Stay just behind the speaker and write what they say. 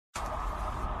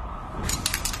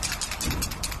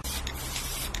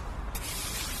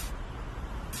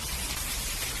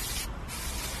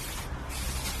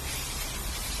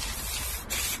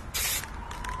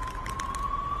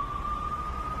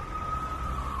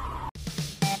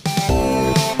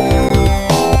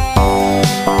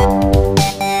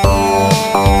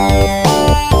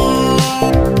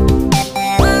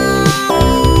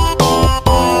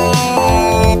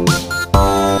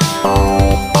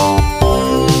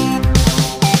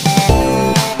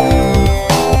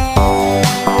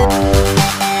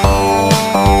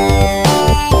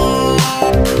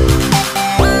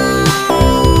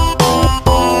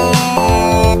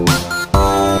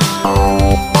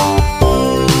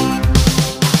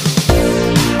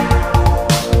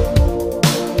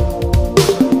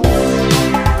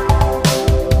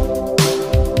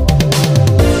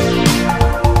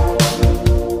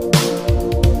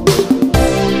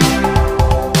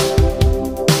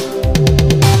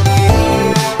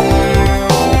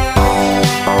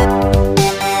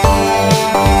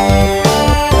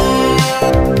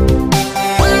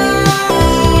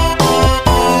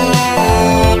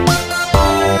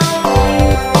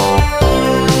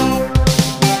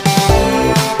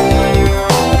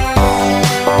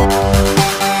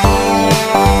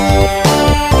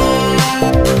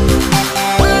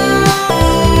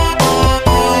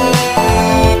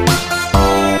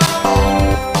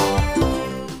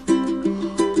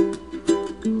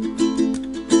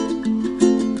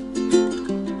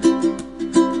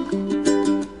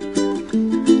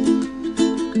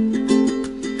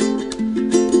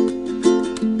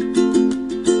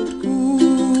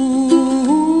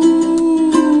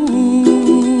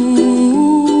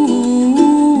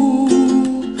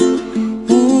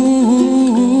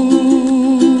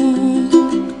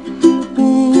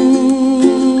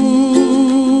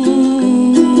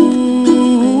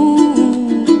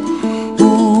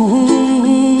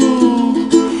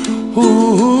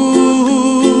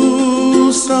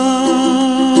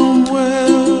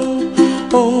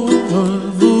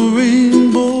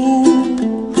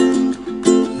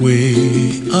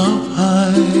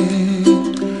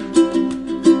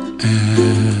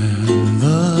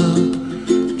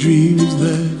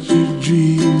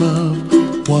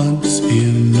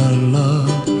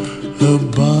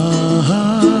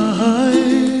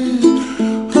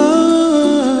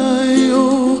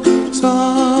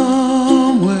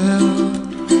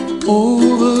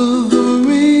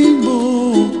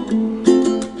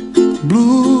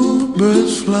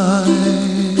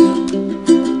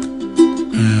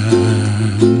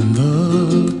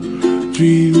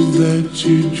dreams that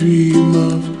you dream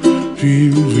of,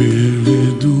 dreams really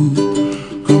do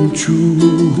come true.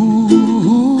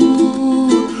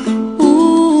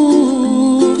 Ooh,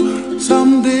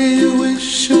 someday you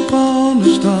wish upon a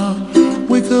star,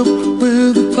 wake up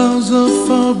where the clouds are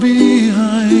far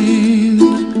behind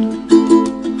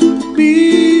me,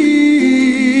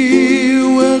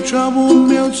 where trouble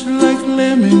melts like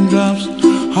lemon drops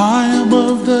high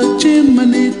above the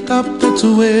chimney top. That's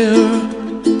where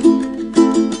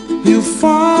you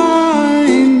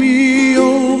find me,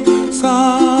 oh,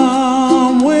 somewhere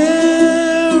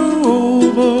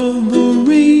over the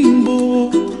rainbow.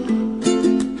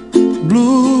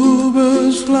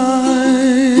 Bluebirds fly,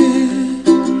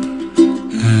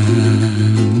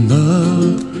 and the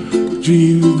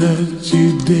dream that you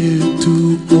dare to,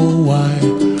 oh why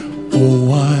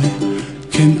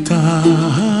can't I?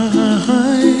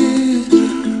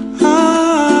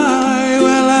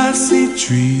 Well, I see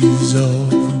trees of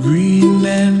green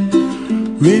and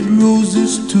red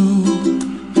roses too.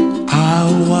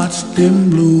 I'll watch them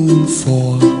bloom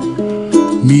for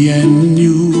me and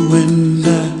you, and I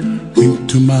think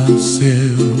to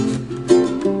myself,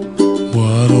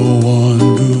 what a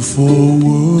wonderful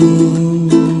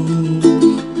world.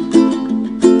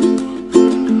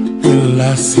 Well,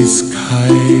 I see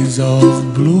skies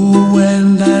of blue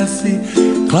and I see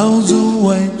clouds of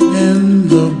white and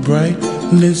the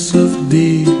brightness of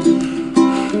day.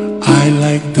 I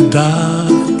like the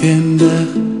dark and I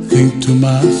think to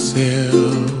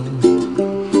myself,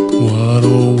 what a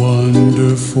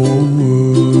wonderful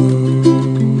world.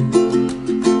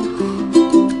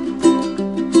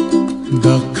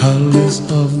 The colors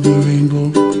of the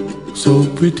rainbow, so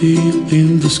pretty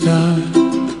in the sky,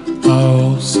 are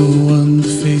also on the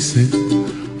faces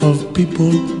of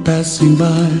people passing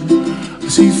by. I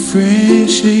see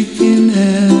friends shaking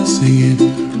hands, singing,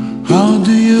 how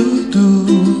do you do?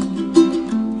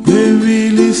 They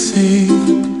really say,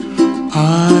 I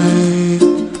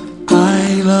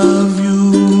love you.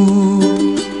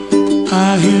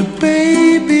 I hear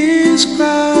babies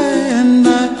cry and I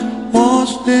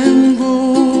watch them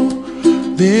grow.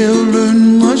 They'll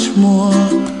learn much more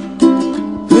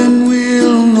than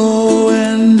we'll know,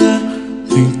 and I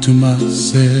think to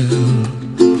myself,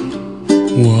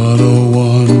 what a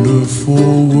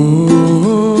wonderful world.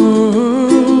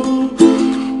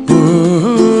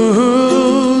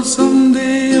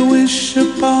 Someday I wish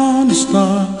upon a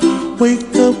star,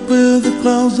 wake up where the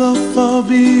clouds are far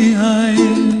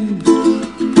behind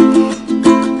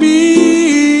me,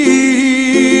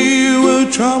 where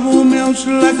trouble melts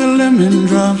like a lemon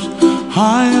drops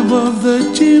high above the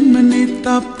chimney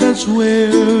top. That's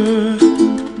where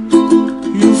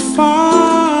you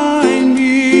find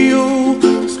me, oh,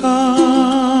 somewhere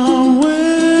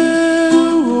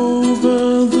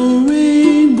over the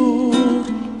rainbow,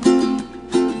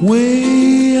 way